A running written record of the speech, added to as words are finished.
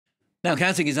Now,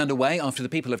 counting is underway after the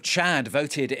people of Chad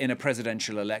voted in a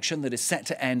presidential election that is set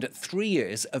to end 3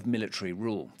 years of military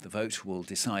rule. The vote will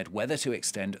decide whether to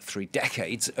extend 3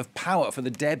 decades of power for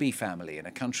the Deby family in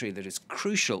a country that is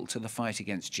crucial to the fight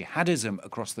against jihadism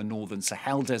across the northern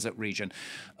Sahel Desert region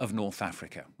of North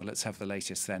Africa. Well, let's have the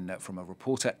latest then from a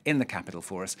reporter in the capital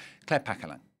for us, Claire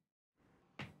Paccalin.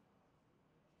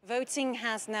 Voting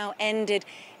has now ended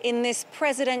in this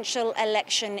presidential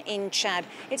election in Chad.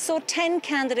 It saw 10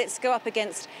 candidates go up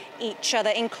against each other,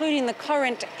 including the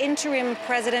current interim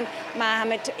president,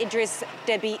 Mahamat Idriss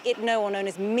Deby Itno, or known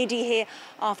as Midi here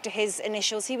after his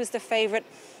initials. He was the favourite,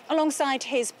 alongside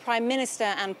his prime minister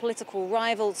and political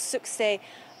rival, Succès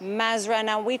Masra.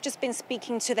 Now, we've just been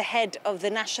speaking to the head of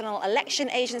the National Election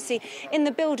Agency in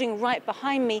the building right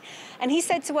behind me, and he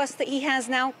said to us that he has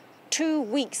now 2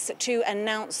 weeks to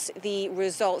announce the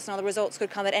results. Now, the results could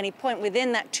come at any point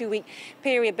within that 2-week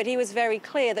period, but he was very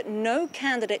clear that no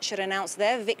candidate should announce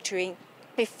their victory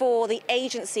before the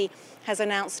agency has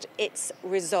announced its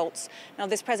results. Now,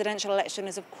 this presidential election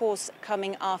is, of course,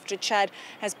 coming after Chad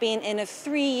has been in a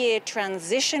 3-year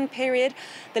transition period.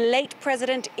 The late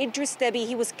president, Idriss Deby,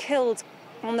 he was killed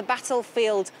on the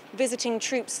battlefield visiting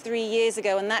troops 3 years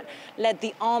ago, and that led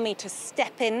the army to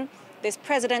step in. This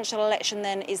presidential election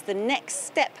then is the next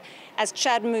step as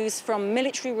Chad moves from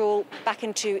military rule back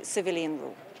into civilian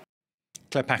rule.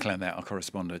 Claire Paccalin there, our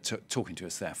correspondent, talking to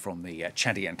us there from the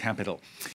Chadian capital.